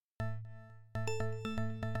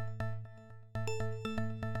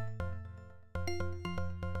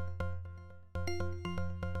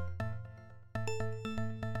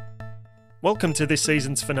Welcome to this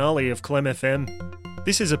season's finale of Clem FM.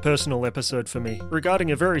 This is a personal episode for me, regarding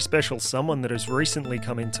a very special someone that has recently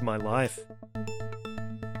come into my life.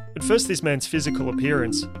 At first, this man's physical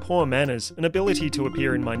appearance, poor manners, and ability to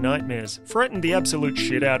appear in my nightmares frightened the absolute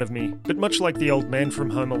shit out of me, but much like the old man from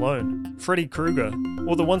Home Alone, Freddy Krueger,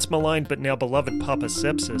 or the once maligned but now beloved Papa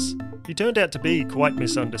Sepsis, he turned out to be quite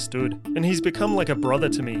misunderstood, and he's become like a brother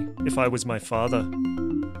to me if I was my father.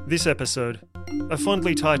 This episode, I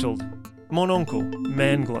fondly titled, Mon Oncle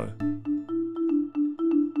Manglo.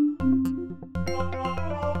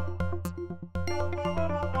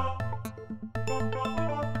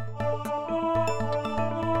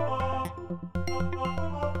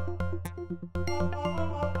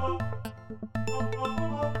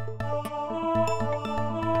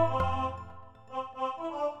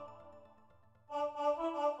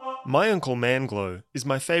 My Uncle Manglo is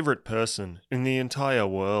my favourite person in the entire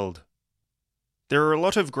world. There are a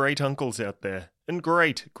lot of great uncles out there, and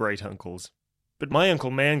great uncles. But my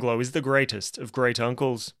Uncle Manglo is the greatest of great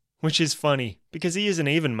uncles, which is funny, because he isn't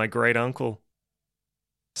even my great uncle.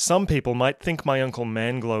 Some people might think my Uncle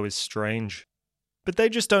Manglo is strange, but they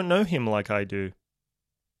just don't know him like I do.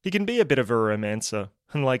 He can be a bit of a romancer,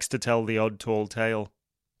 and likes to tell the odd tall tale,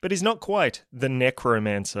 but he's not quite the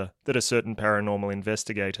necromancer that a certain paranormal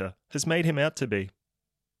investigator has made him out to be.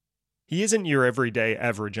 He isn't your everyday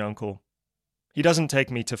average uncle. He doesn't take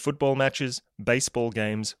me to football matches, baseball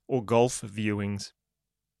games, or golf viewings.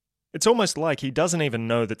 It's almost like he doesn't even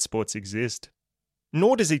know that sports exist.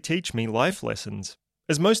 Nor does he teach me life lessons,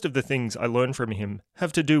 as most of the things I learn from him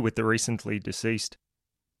have to do with the recently deceased.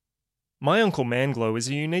 My Uncle Manglo is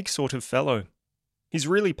a unique sort of fellow. He's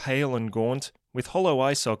really pale and gaunt, with hollow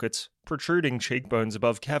eye sockets, protruding cheekbones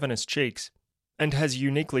above cavernous cheeks, and has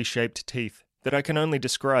uniquely shaped teeth that I can only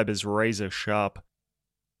describe as razor sharp.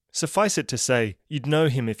 Suffice it to say, you'd know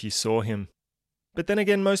him if you saw him. But then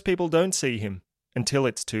again, most people don't see him, until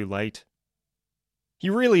it's too late. He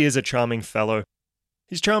really is a charming fellow.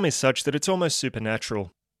 His charm is such that it's almost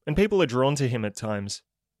supernatural, and people are drawn to him at times,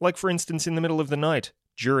 like for instance in the middle of the night,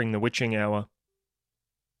 during the witching hour.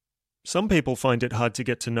 Some people find it hard to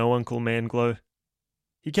get to know Uncle Manglo.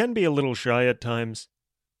 He can be a little shy at times.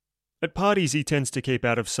 At parties he tends to keep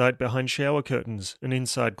out of sight behind shower curtains and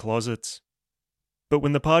inside closets. But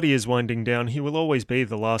when the party is winding down, he will always be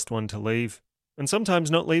the last one to leave, and sometimes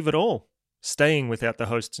not leave at all, staying without the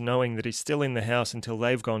hosts knowing that he's still in the house until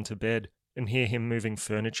they've gone to bed and hear him moving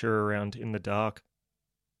furniture around in the dark.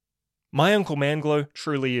 My Uncle Manglo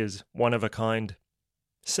truly is one of a kind.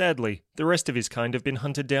 Sadly, the rest of his kind have been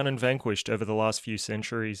hunted down and vanquished over the last few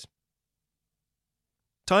centuries.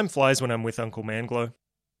 Time flies when I'm with Uncle Manglo.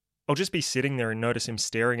 I'll just be sitting there and notice him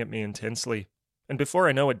staring at me intensely, and before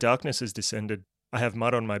I know it, darkness has descended. I have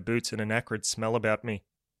mud on my boots and an acrid smell about me.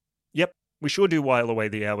 Yep, we sure do while away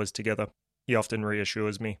the hours together, he often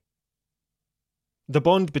reassures me. The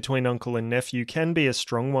bond between uncle and nephew can be a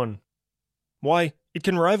strong one. Why, it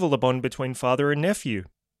can rival the bond between father and nephew.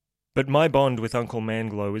 But my bond with Uncle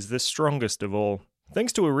Manglo is the strongest of all,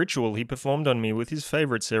 thanks to a ritual he performed on me with his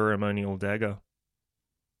favourite ceremonial dagger.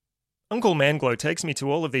 Uncle Manglo takes me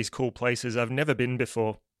to all of these cool places I've never been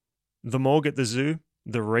before. The morgue at the zoo,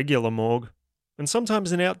 the regular morgue, and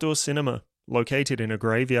sometimes an outdoor cinema, located in a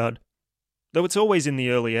graveyard. Though it's always in the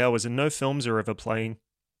early hours and no films are ever playing.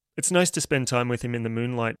 It's nice to spend time with him in the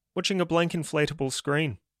moonlight, watching a blank inflatable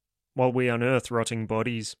screen, while we unearth rotting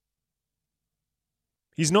bodies.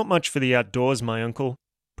 He's not much for the outdoors, my uncle,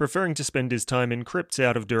 preferring to spend his time in crypts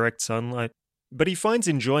out of direct sunlight, but he finds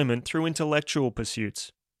enjoyment through intellectual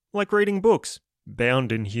pursuits, like reading books,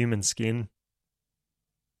 bound in human skin.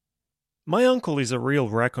 My uncle is a real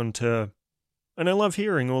raconteur, and I love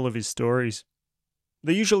hearing all of his stories.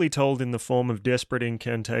 They're usually told in the form of desperate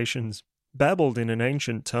incantations, babbled in an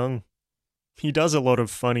ancient tongue. He does a lot of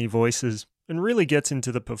funny voices, and really gets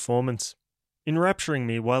into the performance, enrapturing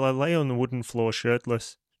me while I lay on the wooden floor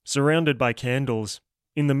shirtless, surrounded by candles,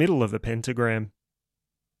 in the middle of a pentagram.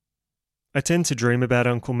 I tend to dream about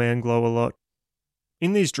Uncle Manglo a lot.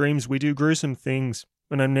 In these dreams we do gruesome things,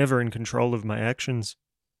 and I'm never in control of my actions.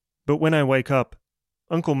 But when I wake up,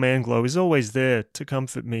 Uncle Manglo is always there to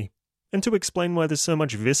comfort me, and to explain why there's so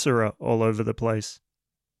much viscera all over the place.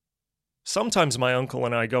 Sometimes my uncle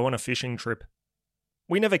and I go on a fishing trip.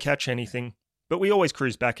 We never catch anything, but we always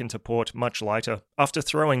cruise back into port much lighter, after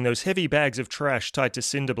throwing those heavy bags of trash tied to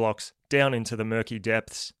cinder blocks down into the murky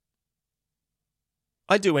depths.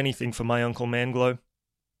 I'd do anything for my Uncle Manglo.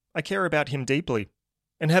 I care about him deeply,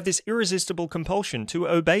 and have this irresistible compulsion to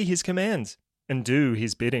obey his commands, and do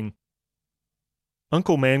his bidding.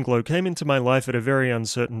 Uncle Manglo came into my life at a very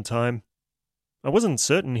uncertain time. I wasn't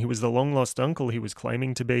certain he was the long-lost uncle he was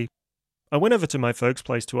claiming to be. I went over to my folks'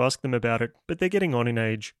 place to ask them about it, but they're getting on in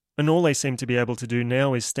age, and all they seem to be able to do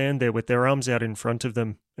now is stand there with their arms out in front of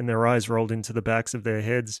them and their eyes rolled into the backs of their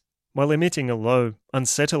heads, while emitting a low,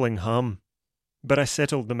 unsettling hum. But I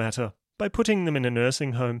settled the matter by putting them in a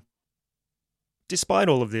nursing home. Despite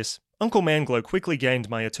all of this, Uncle Manglow quickly gained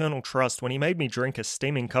my eternal trust when he made me drink a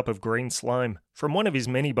steaming cup of green slime from one of his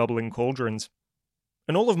many bubbling cauldrons,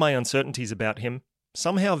 and all of my uncertainties about him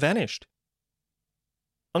somehow vanished.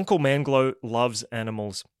 Uncle Manglow loves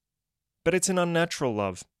animals, but it's an unnatural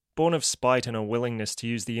love, born of spite and a willingness to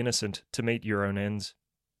use the innocent to meet your own ends.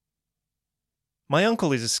 My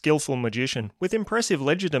uncle is a skillful magician with impressive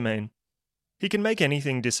legerdemain. He can make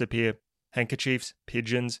anything disappear: handkerchiefs,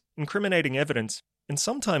 pigeons, incriminating evidence, and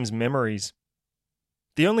sometimes memories.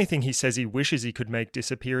 The only thing he says he wishes he could make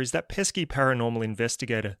disappear is that pesky paranormal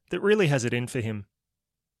investigator that really has it in for him.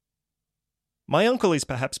 My uncle is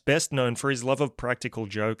perhaps best known for his love of practical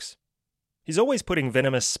jokes. He's always putting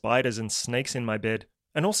venomous spiders and snakes in my bed,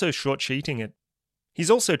 and also short-sheeting it.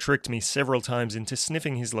 He's also tricked me several times into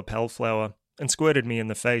sniffing his lapel flower, and squirted me in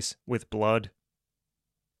the face with blood.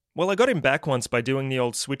 Well, I got him back once by doing the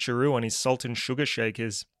old switcheroo on his salt and sugar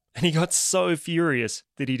shakers, and he got so furious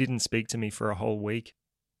that he didn't speak to me for a whole week.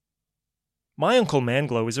 My Uncle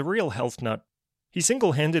Manglow is a real health nut. He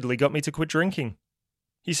single-handedly got me to quit drinking.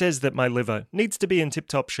 He says that my liver needs to be in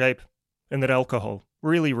tip-top shape, and that alcohol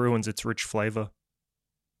really ruins its rich flavour.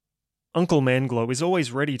 Uncle Manglow is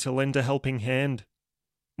always ready to lend a helping hand.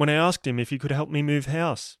 When I asked him if he could help me move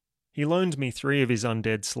house, he loaned me 3 of his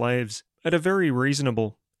undead slaves at a very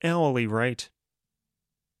reasonable, hourly rate.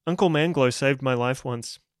 Uncle Manglow saved my life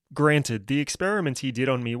once. Granted, the experiment he did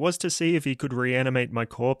on me was to see if he could reanimate my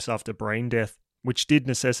corpse after brain death, which did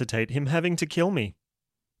necessitate him having to kill me.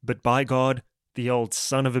 But by God, the old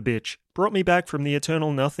son of a bitch brought me back from the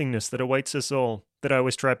eternal nothingness that awaits us all, that I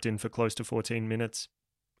was trapped in for close to 14 minutes.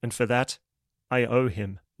 And for that, I owe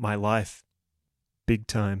him my life. Big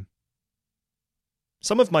time.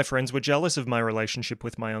 Some of my friends were jealous of my relationship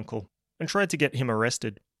with my uncle, and tried to get him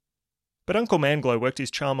arrested. But Uncle Manglow worked his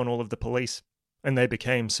charm on all of the police, and they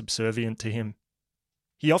became subservient to him.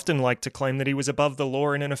 He often liked to claim that he was above the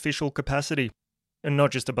law in an official capacity, and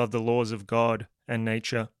not just above the laws of God and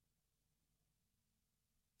nature.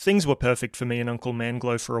 Things were perfect for me and Uncle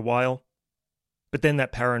Manglow for a while, but then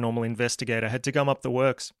that paranormal investigator had to gum up the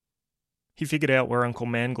works. He figured out where Uncle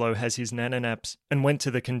Manglow has his nananaps and went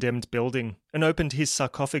to the condemned building and opened his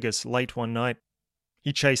sarcophagus late one night.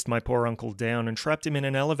 He chased my poor uncle down and trapped him in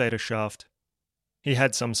an elevator shaft. He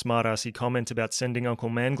had some smart-assy comment about sending Uncle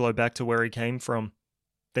Manglow back to where he came from,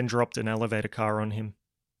 then dropped an elevator car on him.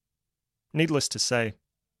 Needless to say,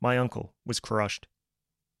 my uncle was crushed.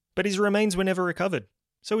 But his remains were never recovered,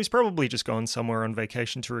 so he's probably just gone somewhere on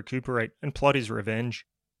vacation to recuperate and plot his revenge.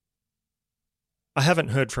 I haven't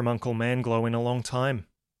heard from Uncle Manglow in a long time.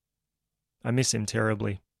 I miss him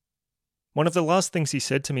terribly. One of the last things he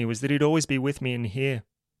said to me was that he'd always be with me in here,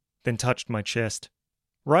 then touched my chest,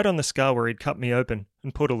 right on the scar where he'd cut me open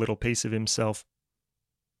and put a little piece of himself.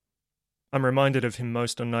 I'm reminded of him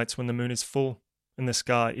most on nights when the moon is full, and the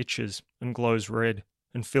scar itches and glows red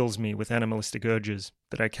and fills me with animalistic urges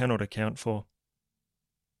that I cannot account for.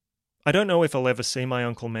 I don't know if I'll ever see my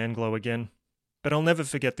Uncle Manglow again, but I'll never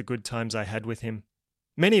forget the good times I had with him,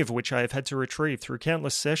 many of which I have had to retrieve through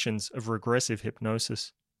countless sessions of regressive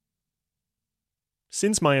hypnosis.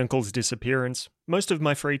 Since my uncle's disappearance, most of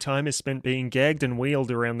my free time is spent being gagged and wheeled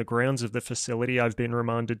around the grounds of the facility I've been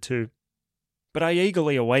remanded to. But I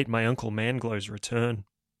eagerly await my Uncle Manglow's return.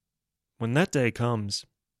 When that day comes,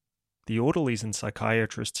 the orderlies and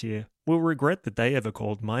psychiatrists here will regret that they ever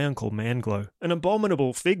called my Uncle Manglow an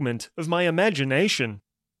abominable figment of my imagination.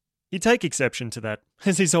 He'd take exception to that,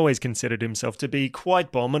 as he's always considered himself to be quite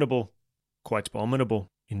abominable. Quite abominable,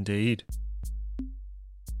 indeed.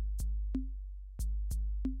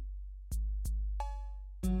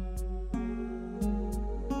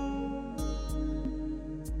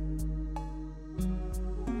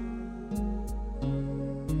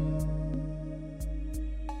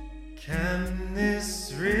 Can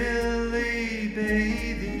this really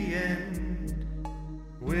be the end?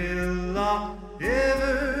 Will I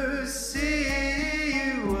ever see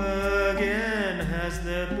you again? Has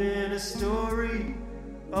there been a story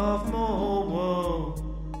of more woe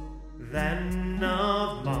than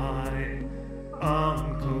of my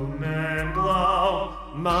Uncle Manglow?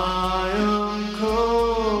 My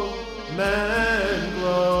Uncle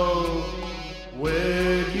Manglow,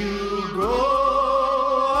 where'd you go?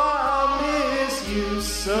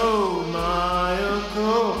 So my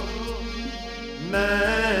Uncle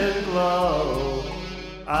Manglow.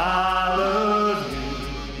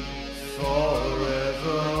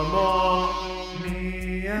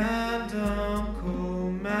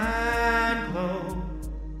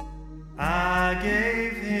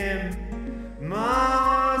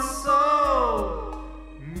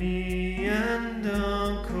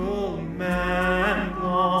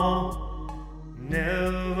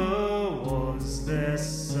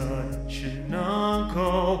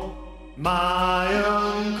 My